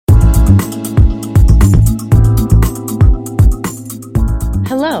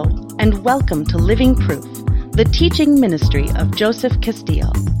and welcome to Living Proof, the teaching ministry of Joseph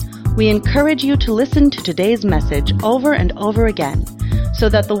Castillo. We encourage you to listen to today's message over and over again so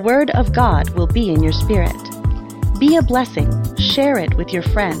that the Word of God will be in your spirit. Be a blessing, share it with your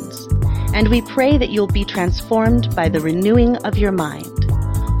friends, and we pray that you'll be transformed by the renewing of your mind.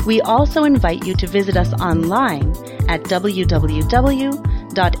 We also invite you to visit us online at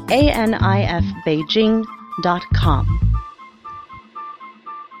www.anifbeijing.com.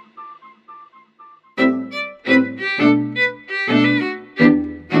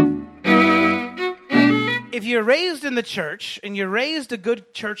 If you're raised in the church and you're raised a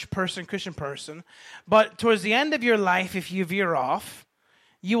good church person, Christian person, but towards the end of your life, if you veer off,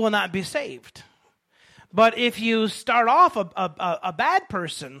 you will not be saved. But if you start off a bad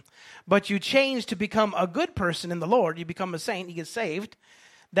person, but you change to become a good person in the Lord, you become a saint, you get saved,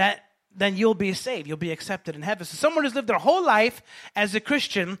 then you'll be saved. You'll be accepted in heaven. So someone who's lived their whole life as a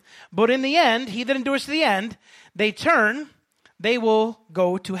Christian, but in the end, he that endures to the end, they will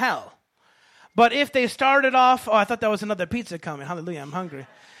go to hell. But if they started off, I thought that was another pizza coming. Hallelujah, I'm hungry.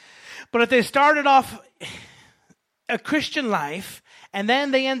 But if they started off a Christian life, and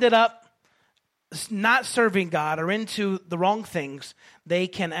then they ended up not serving God or into the wrong things, they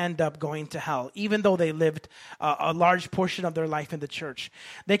can end up going to hell, even though they lived a large portion of their life in the church.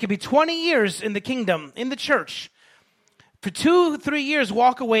 They could be 20 years in the kingdom, in the church. For 2-3 years,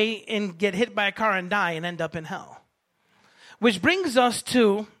 walk away and get hit by a car and die and end up in hell. Which brings us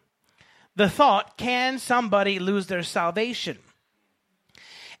to the thought, can somebody lose their salvation?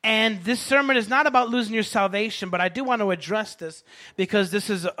 And this sermon is not about losing your salvation, but I do want to address this because this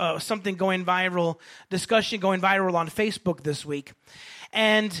is something discussion going viral on Facebook this week.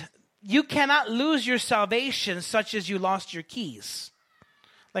 And you cannot lose your salvation such as you lost your keys.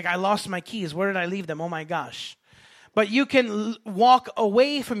 Like, I lost my keys. Where did I leave them? Oh my gosh. But you can walk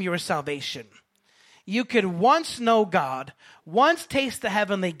away from your salvation. You could once know God, once taste the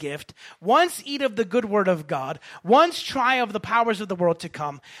heavenly gift, once eat of the good word of God, once try of the powers of the world to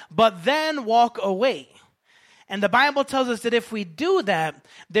come, but then walk away. And the Bible tells us that if we do that,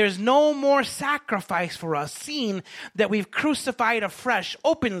 there's no more sacrifice for us, seeing that we've crucified afresh,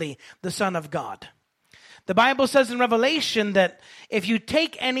 openly, the Son of God. The Bible says in Revelation that if you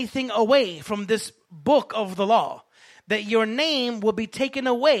take anything away from this book of the law, that your name will be taken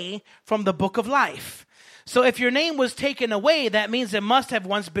away from the book of life. So if your name was taken away, that means it must have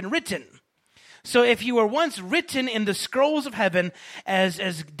once been written. So if you were once written in the scrolls of heaven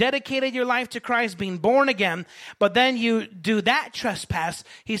as dedicated your life to Christ, being born again, but then you do that trespass,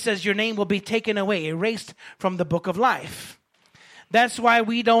 he says your name will be taken away, erased from the book of life. That's why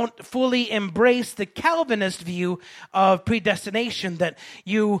we don't fully embrace the Calvinist view of predestination, that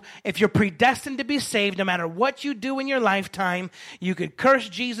if you're predestined to be saved, no matter what you do in your lifetime, you could curse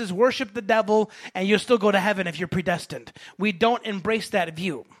Jesus, worship the devil, and you'll still go to heaven if you're predestined. We don't embrace that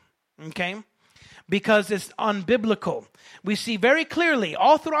view, okay? Because it's unbiblical. We see very clearly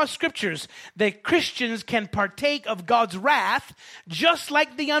all throughout scriptures that Christians can partake of God's wrath just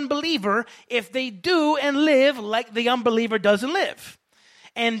like the unbeliever if they do and live like the unbeliever doesn't live.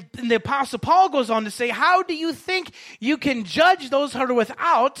 And the Apostle Paul goes on to say, how do you think you can judge those who are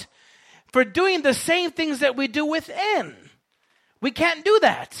without for doing the same things that we do within? We can't do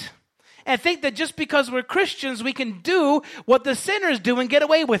that. And think that just because we're Christians, we can do what the sinners do and get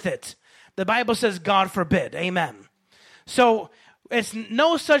away with it. The Bible says, God forbid. Amen. So it's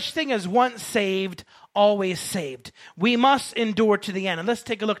no such thing as once saved, always saved. We must endure to the end. And let's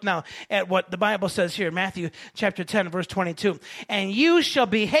take a look now at what the Bible says here, Matthew chapter 10, verse 22. And you shall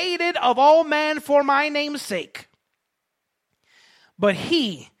be hated of all men for my name's sake. But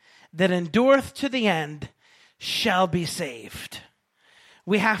he that endureth to the end shall be saved.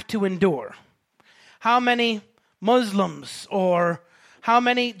 We have to endure. How many Muslims or how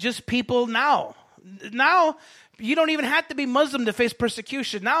many just people now? Now, you don't even have to be Muslim to face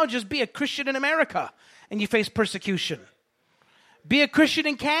persecution. Now, just be a Christian in America and you face persecution. Be a Christian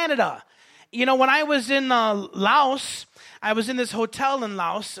in Canada. You know, when I was in Laos, I was in this hotel in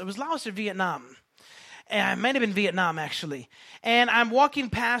Laos. It was Laos or Vietnam. And it might have been Vietnam, actually. And I'm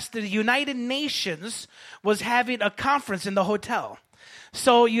walking past the United Nations was having a conference in the hotel.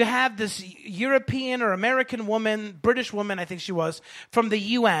 So you have this European or American woman, British woman, I think she was, from the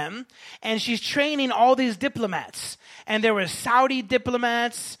UN, and she's training all these diplomats. And there were Saudi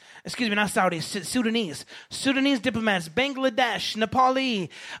diplomats, Sudanese diplomats, Bangladesh, Nepali,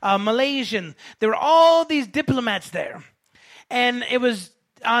 Malaysian. There were all these diplomats there. And it was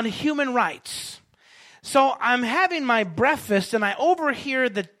on human rights. So I'm having my breakfast, and I overhear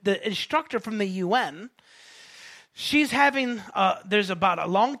the instructor from the UN She's having, there's about a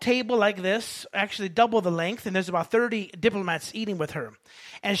long table like this, actually double the length, and there's about 30 diplomats eating with her.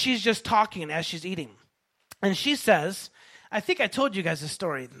 And she's just talking as she's eating. And she says, I think I told you guys this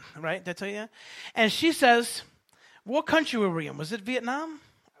story, right? Did I tell you that? And she says, what country were we in? Was it Vietnam?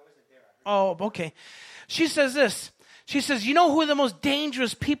 I wasn't there. Oh, okay. She says this. She says, you know who the most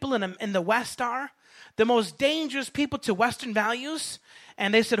dangerous people in the West are? The most dangerous people to Western values?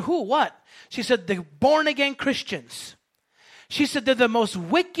 And they said, who? What? She said, the born-again Christians. She said they're the most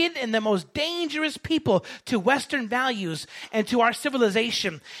wicked and the most dangerous people to Western values and to our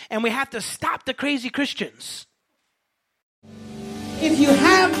civilization. And we have to stop the crazy Christians. If you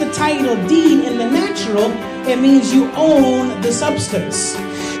have the title deed in the natural, it means you own the substance.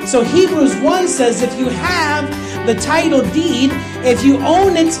 So Hebrews 1 says if you have the title deed, if you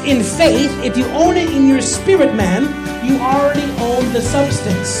own it in faith, if you own it in your spirit man, you already own the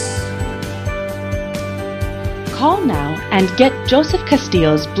substance. Call now and get Joseph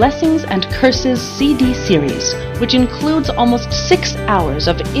Castillo's Blessings and Curses CD series, which includes almost 6 hours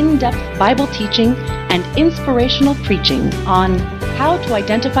of in-depth Bible teaching and inspirational preaching on how to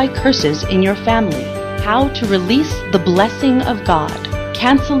identify curses in your family, how to release the blessing of God,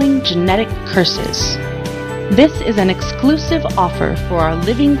 canceling genetic curses. This is an exclusive offer for our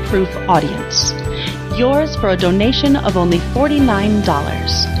Living Proof audience. Yours for a donation of only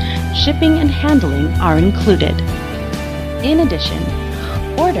 $49. Shipping and handling are included. In addition,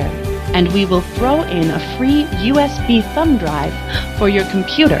 order and we will throw in a free USB thumb drive for your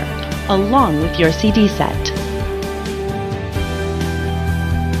computer along with your CD set.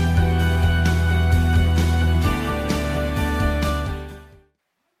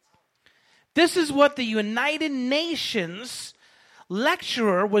 This is what the United Nations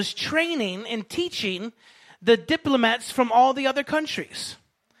lecturer was training and teaching the diplomats from all the other countries.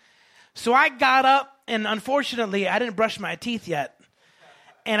 So I got up, and unfortunately, I didn't brush my teeth yet.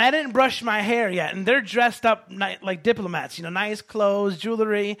 And I didn't brush my hair yet. And they're dressed up like diplomats, nice clothes,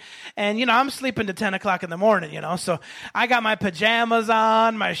 jewelry. And, I'm sleeping to 10 o'clock in the morning, So I got my pajamas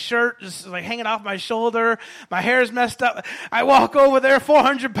on, my shirt just like hanging off my shoulder. My hair's messed up. I walk over there,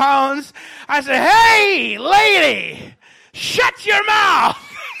 400 pounds. I say, hey, lady, shut your mouth.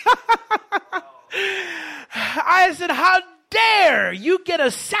 I said, how dare you get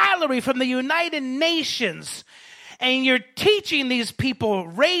a salary from the United Nations and you're teaching these people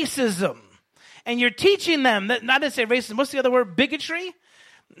racism, and you're teaching them that, not to say racism, what's the other word? Bigotry?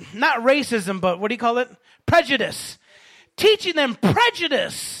 Not racism, but what do you call it? Prejudice. Teaching them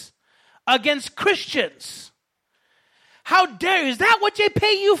prejudice against Christians. How dare you? Is that what they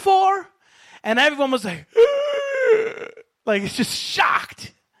pay you for? And everyone was like it's just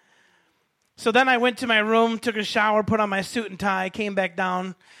shocked. So then I went to my room, took a shower, put on my suit and tie, came back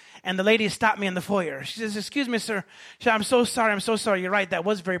down, and the lady stopped me in the foyer. She says, excuse me, sir. She said, I'm so sorry. You're right. That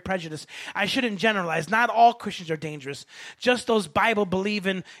was very prejudiced. I shouldn't generalize. Not all Christians are dangerous. Just those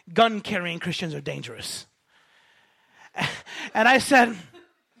Bible-believing, gun-carrying Christians are dangerous. And I said,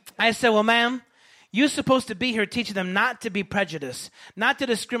 well, ma'am, you're supposed to be here teaching them not to be prejudiced, not to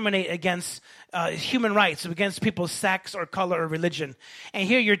discriminate against human rights, against people's sex or color or religion. And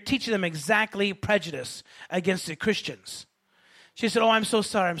here you're teaching them exactly prejudice against the Christians. She said, oh, I'm so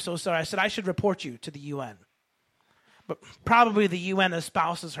sorry. I said, I should report you to the UN. But probably the UN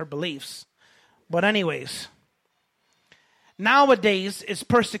espouses her beliefs. But anyways, nowadays it's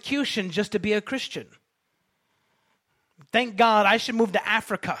persecution just to be a Christian. Thank God I should move to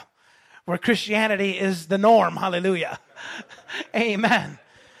Africa, where Christianity is the norm. Hallelujah. Amen.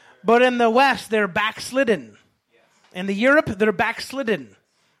 But in the West, they're backslidden. In the Europe, they're backslidden.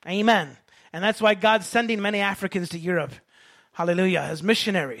 Amen. And that's why God's sending many Africans to Europe. Hallelujah. As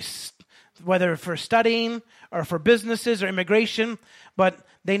missionaries, whether for studying or for businesses or immigration, but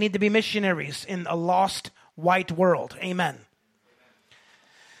they need to be missionaries in a lost white world. Amen.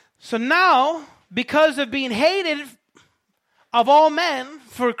 So now, because of being hated of all men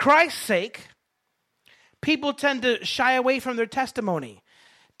for Christ's sake, people tend to shy away from their testimony,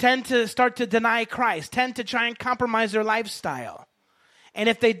 tend to start to deny Christ, tend to try and compromise their lifestyle. And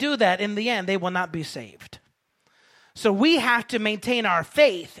if they do that, in the end, they will not be saved. So we have to maintain our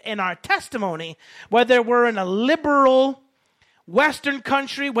faith and our testimony, whether we're in a liberal Western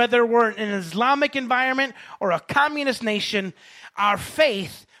country, whether we're in an Islamic environment or a communist nation, our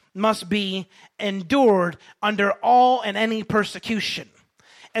faith must be endured under all and any persecution.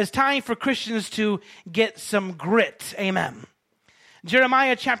 It's time for Christians to get some grit. Amen.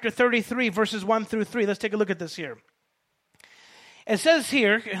 Jeremiah chapter 33, verses 1 through 3. Let's take a look at this here. It says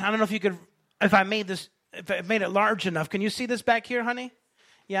here, I don't know if I made it large enough. Can you see this back here, honey?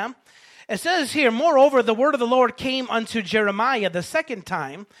 Yeah. It says here, moreover, the word of the Lord came unto Jeremiah the second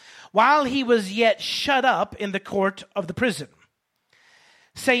time, while he was yet shut up in the court of the prison,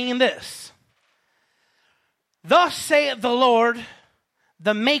 saying this, thus saith the Lord,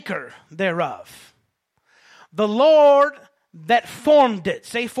 the maker thereof, the Lord that formed it.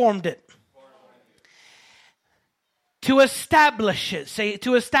 Say, formed it. To establish it. Say,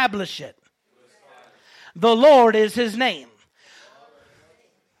 to establish it. The Lord is his name.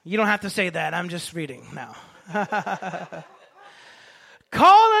 You don't have to say that. I'm just reading now.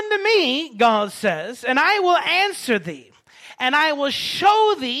 Call unto me, God says, and I will answer thee, and I will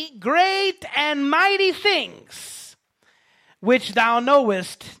show thee great and mighty things, which thou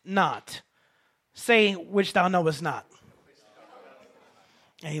knowest not. Say, which thou knowest not.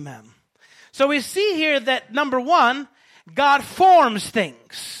 Amen. So we see here that, number one, God forms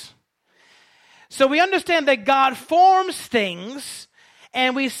things. So we understand that God forms things,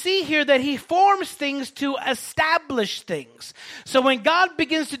 and we see here that he forms things to establish things. So when God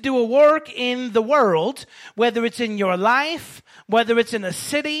begins to do a work in the world, whether it's in your life, whether it's in a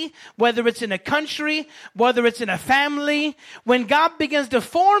city, whether it's in a country, whether it's in a family, when God begins to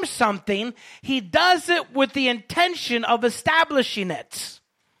form something, he does it with the intention of establishing it.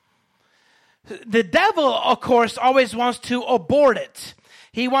 The devil, of course, always wants to abort it.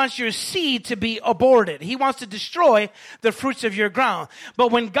 He wants your seed to be aborted. He wants to destroy the fruits of your ground.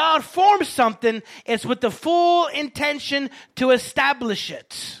 But when God forms something, it's with the full intention to establish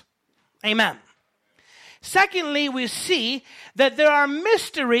it. Amen. Secondly, we see that there are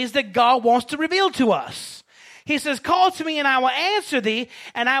mysteries that God wants to reveal to us. He says, call to me and I will answer thee,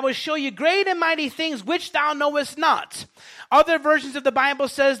 and I will show you great and mighty things which thou knowest not. Other versions of the Bible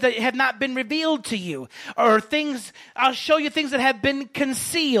says that have not been revealed to you, or things, I'll show you things that have been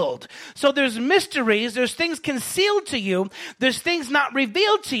concealed. So there's mysteries, there's things concealed to you, there's things not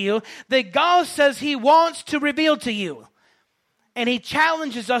revealed to you that God says he wants to reveal to you. And he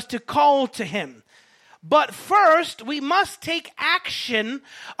challenges us to call to him. But first, we must take action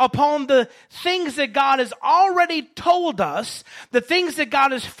upon the things that God has already told us, the things that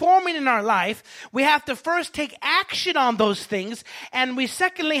God is forming in our life. We have to first take action on those things, and we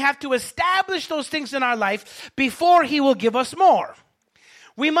secondly have to establish those things in our life before he will give us more.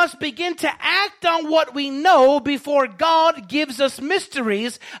 We must begin to act on what we know before God gives us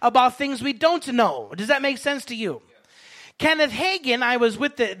mysteries about things we don't know. Does that make sense to you? Kenneth Hagin, I was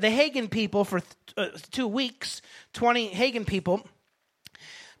with the Hagin people for 2 weeks, 20 Hagin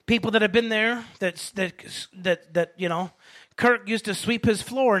people that have been there, that you know, Kirk used to sweep his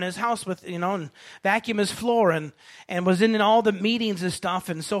floor in his house with, you know, and vacuum his floor and was in all the meetings and stuff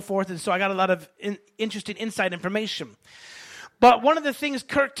and so forth. And so I got a lot of interesting inside information. But one of the things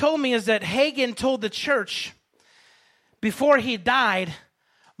Kirk told me is that Hagin told the church before he died,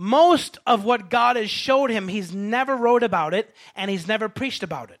 most of what God has showed him, he's never wrote about it, and he's never preached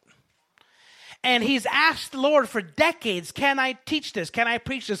about it. And he's asked the Lord for decades, can I teach this? Can I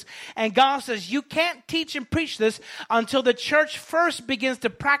preach this? And God says, you can't teach and preach this until the church first begins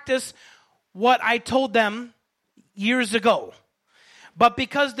to practice what I told them years ago. But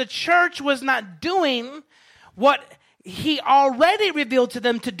because the church was not doing what he already revealed to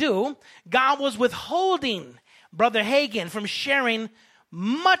them to do, God was withholding Brother Hagin from sharing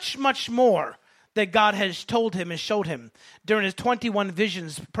much, much more that God has told him and showed him during his 21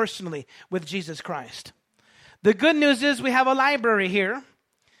 visions personally with Jesus Christ. The good news is we have a library here.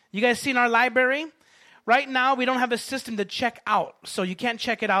 You guys seen our library? Right now, we don't have a system to check out, so you can't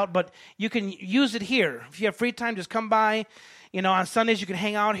check it out, but you can use it here. If you have free time, just come by. You know, on Sundays, you can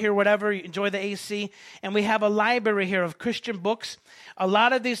hang out here, whatever, enjoy the AC. And we have a library here of Christian books. A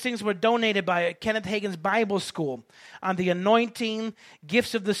lot of these things were donated by Kenneth Hagin's Bible School on the anointing,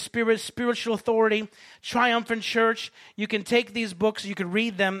 gifts of the Spirit, spiritual authority, triumphant church. You can take these books, you can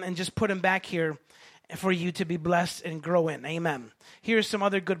read them, and just put them back here for you to be blessed and grow in. Amen. Here's some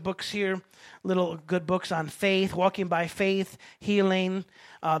other good books here. Little good books on faith, walking by faith, healing,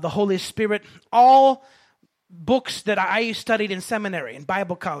 the Holy Spirit, all books that I studied in seminary, in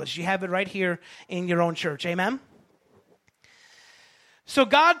Bible college. You have it right here in your own church. Amen? So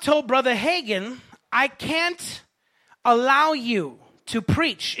God told Brother Hagin, I can't allow you to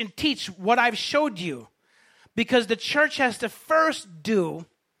preach and teach what I've showed you because the church has to first do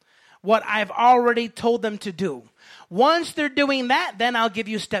what I've already told them to do. Once they're doing that, then I'll give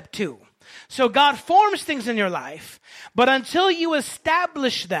you step 2. So God forms things in your life, but until you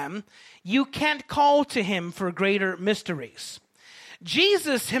establish them, you can't call to him for greater mysteries.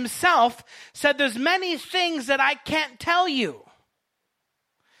 Jesus himself said there's many things that I can't tell you.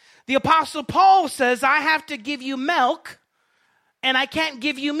 The Apostle Paul says I have to give you milk and I can't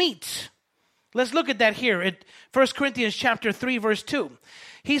give you meat. Let's look at that here at 1 Corinthians chapter 3, verse 2.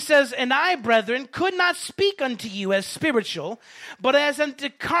 He says, and I, brethren, could not speak unto you as spiritual, but as unto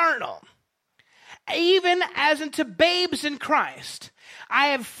carnal, even as unto babes in Christ. I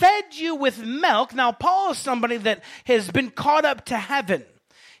have fed you with milk. Now, Paul is somebody that has been caught up to heaven.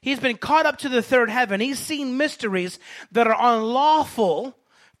 He's been caught up to the third heaven. He's seen mysteries that are unlawful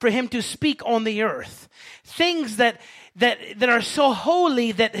for him to speak on the earth. Things that are so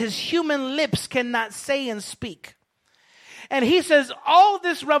holy that his human lips cannot say and speak. And he says all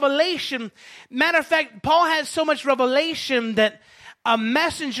this revelation, matter of fact, Paul has so much revelation that a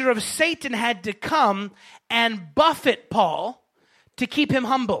messenger of Satan had to come and buffet Paul to keep him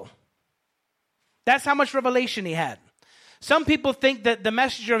humble. That's how much revelation he had. Some people think that the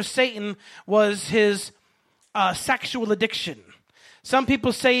messenger of Satan was his sexual addiction. Some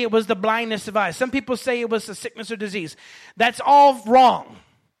people say it was the blindness of eyes. Some people say it was a sickness or disease. That's all wrong.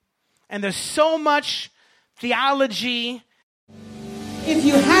 And there's so much theology. If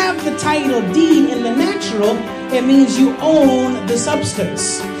you have the title deed in the natural, it means you own the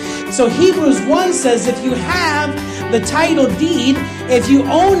substance. So Hebrews 1 says if you have the title deed, if you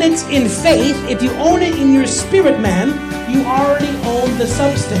own it in faith, if you own it in your spirit man, you already own the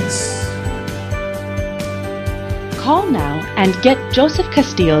substance. Call now and get Joseph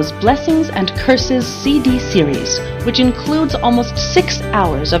Castillo's Blessings and Curses CD series, which includes almost 6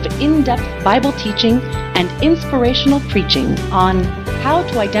 hours of in-depth Bible teaching and inspirational preaching on how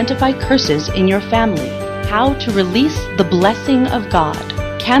to identify curses in your family, how to release the blessing of God,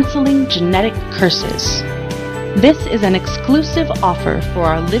 canceling genetic curses. This is an exclusive offer for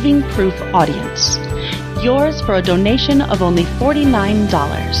our Living Proof audience. Yours for a donation of only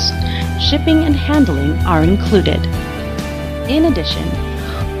 $49. Shipping and handling are included. In addition,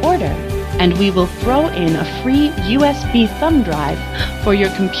 order and we will throw in a free USB thumb drive for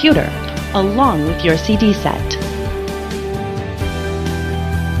your computer along with your CD set.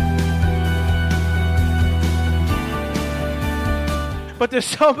 But there's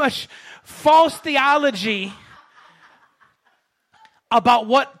so much false theology about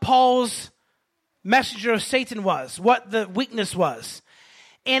what Paul's messenger of Satan was, what the weakness was.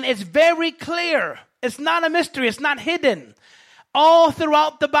 And it's very clear. It's not a mystery. It's not hidden. All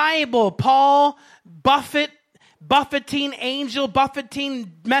throughout the Bible, Paul, buffeting angel,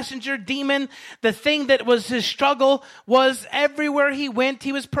 buffeting messenger, demon, the thing that was his struggle was everywhere he went,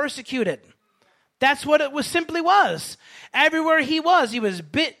 he was persecuted. That's what it was simply was. Everywhere he was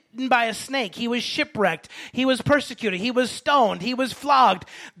bitten by a snake. He was shipwrecked. He was persecuted. He was stoned. He was flogged.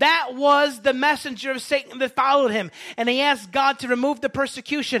 That was the messenger of Satan that followed him. And he asked God to remove the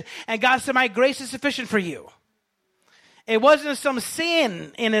persecution. And God said, my grace is sufficient for you. It wasn't some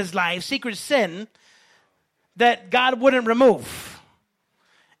sin in his life, secret sin, that God wouldn't remove.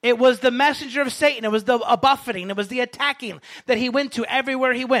 It was the messenger of Satan. It was the buffeting. It was the attacking that he went to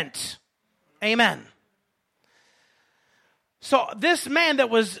everywhere he went. Amen. So this man that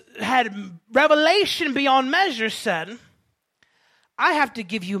had revelation beyond measure said, I have to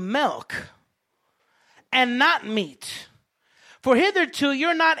give you milk and not meat. For hitherto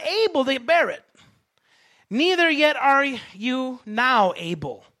you're not able to bear it. Neither yet are you now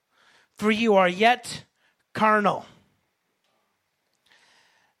able, for you are yet carnal.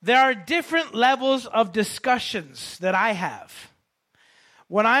 There are different levels of discussions that I have.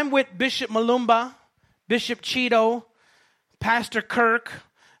 When I'm with Bishop Malumba, Bishop Cheeto, Pastor Kirk,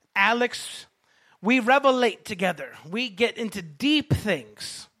 Alex, we revelate together. We get into deep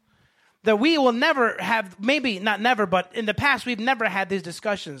things that we will never have, maybe not never, but in the past we've never had these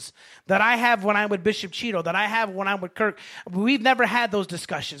discussions that I have when I'm with Bishop Cheeto, that I have when I'm with Kirk. We've never had those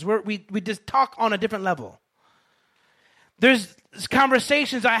discussions. We just talk on a different level. There's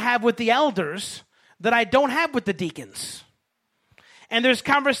conversations I have with the elders that I don't have with the deacons. And there's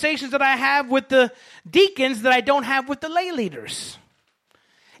conversations that I have with the deacons that I don't have with the lay leaders.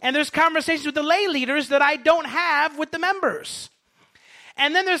 And there's conversations with the lay leaders that I don't have with the members.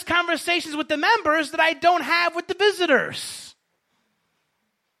 And then there's conversations with the members that I don't have with the visitors.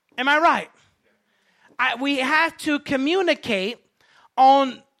 Am I right? We have to communicate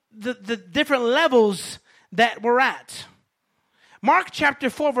on the different levels that we're at. Mark chapter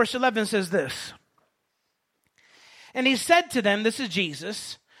 4 verse 11 says this. And he said to them, this is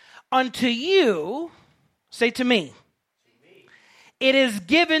Jesus, unto you, say to me, it is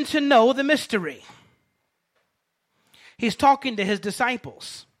given to know the mystery. He's talking to his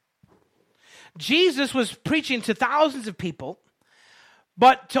disciples. Jesus was preaching to thousands of people,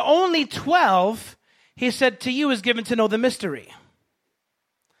 but to only 12, he said, to you is given to know the mystery.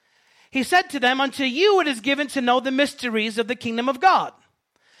 He said to them, unto you it is given to know the mysteries of the kingdom of God.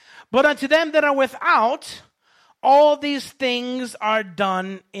 But unto them that are without, all these things are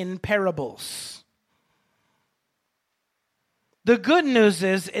done in parables. The good news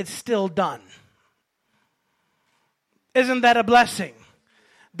is it's still done. Isn't that a blessing?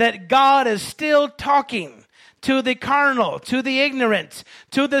 That God is still talking to the carnal, to the ignorant,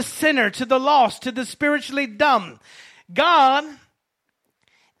 to the sinner, to the lost, to the spiritually dumb. God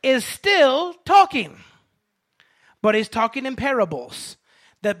is still talking. But he's talking in parables.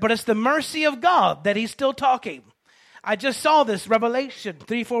 But it's the mercy of God that he's still talking. I just saw this revelation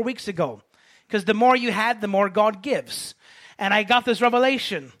 3-4 weeks ago. Because the more you had, the more God gives. And I got this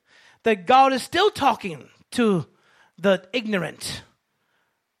revelation that God is still talking to the ignorant.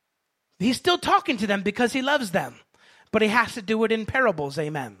 He's still talking to them because he loves them. But he has to do it in parables,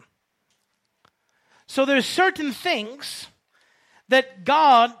 amen. So there's certain things that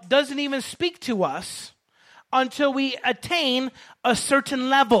God doesn't even speak to us until we attain a certain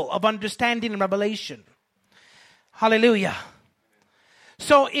level of understanding and revelation. Hallelujah.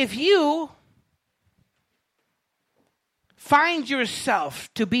 So if you find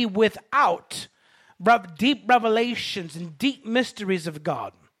yourself to be without deep revelations and deep mysteries of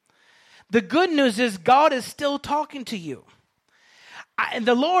God, the good news is God is still talking to you. And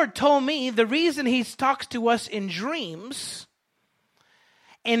the Lord told me the reason he talks to us in dreams,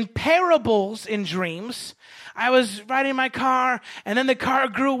 in parables in dreams. I was riding my car, and then the car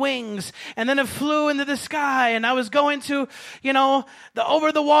grew wings, and then it flew into the sky, and I was going to,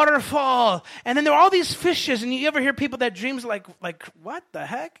 over the waterfall, and then there were all these fishes, and you ever hear people that dreams like what the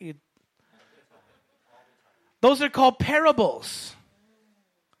heck? Those are called parables.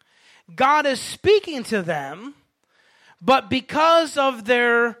 God is speaking to them, but because of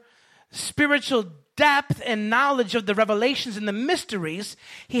their spiritual depth and knowledge of the revelations and the mysteries,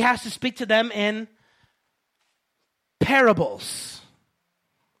 he has to speak to them in parables.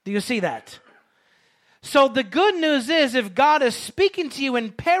 Do you see that? So the good news is, if God is speaking to you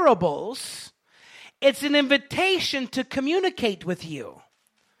in parables, it's an invitation to communicate with you.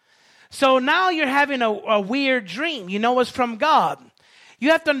 So now you're having a weird dream. You know it's from God. You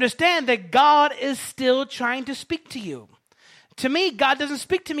have to understand that God is still trying to speak to you. To me, God doesn't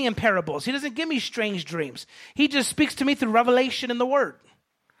speak to me in parables. He doesn't give me strange dreams. He just speaks to me through revelation in the Word,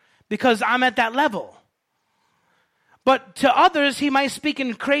 because I'm at that level. But to others, he might speak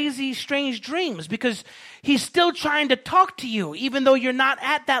in crazy, strange dreams, because he's still trying to talk to you, even though you're not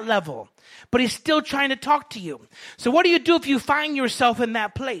at that level. But he's still trying to talk to you. So what do you do if you find yourself in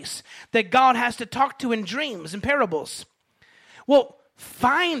that place that God has to talk to in dreams and parables? Well,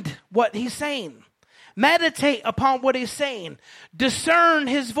 find what he's saying. Meditate upon what he's saying. Discern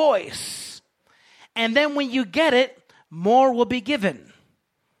his voice. And then when you get it, more will be given.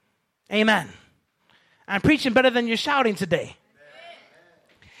 Amen. I'm preaching better than you're shouting today.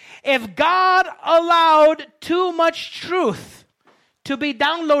 If God allowed too much truth to be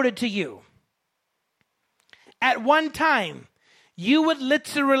downloaded to you at one time, you would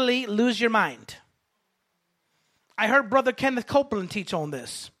literally lose your mind. I heard Brother Kenneth Copeland teach on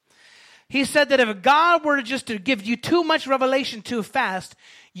this. He said that if God were just to give you too much revelation too fast,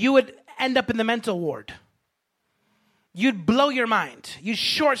 you would end up in the mental ward. You'd blow your mind. You'd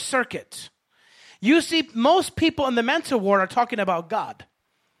short circuit. You see, most people in the mental ward are talking about God.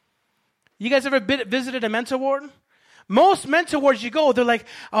 You guys ever visited a mental ward? Most mental wards you go, they're like,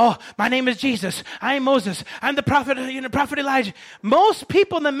 oh, my name is Jesus. I am Moses. I'm the prophet, Prophet Elijah. Most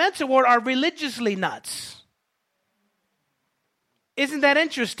people in the mental ward are religiously nuts. Isn't that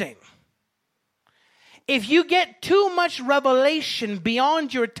interesting? If you get too much revelation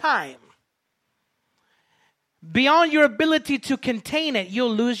beyond your time, beyond your ability to contain it,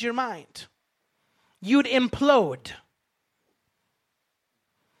 you'll lose your mind. You'd implode.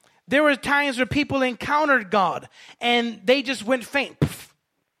 There were times where people encountered God and they just went faint. Poof.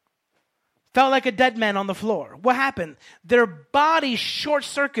 Felt like a dead man on the floor. What happened? Their body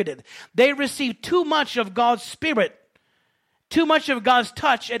short-circuited. They received too much of God's Spirit, too much of God's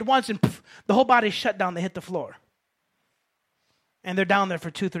touch at once, and poof, the whole body shut down. They hit the floor. And they're down there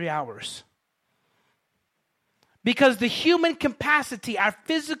for 2-3 hours. Because the human capacity, our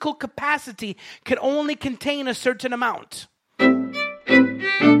physical capacity, can only contain a certain amount.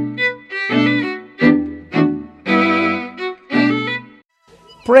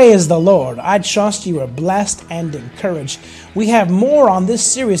 Praise the Lord. I trust you are blessed and encouraged. We have more on this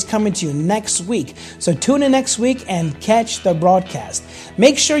series coming to you next week. So tune in next week and catch the broadcast.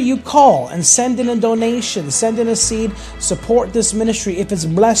 Make sure you call and send in a donation, send in a seed, support this ministry if it's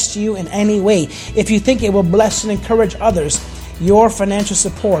blessed you in any way. If you think it will bless and encourage others, Your financial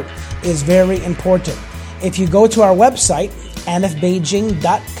support is very important. If you go to our website,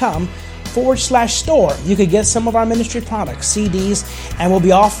 anfbeijing.com/store, you could get some of our ministry products, CDs, and we'll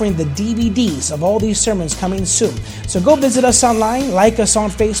be offering the DVDs of all these sermons coming soon. So go visit us online, like us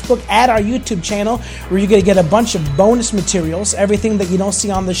on Facebook, add our YouTube channel where you're going to get a bunch of bonus materials, everything that you don't see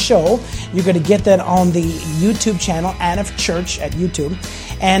on the show. You're going to get that on the YouTube channel, Anif Church at YouTube.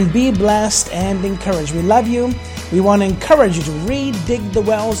 And be blessed and encouraged. We love you. We want to encourage you to dig the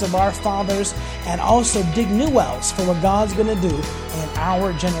wells of our fathers and also dig new wells for what God's going to do in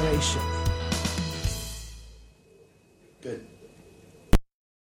our generation.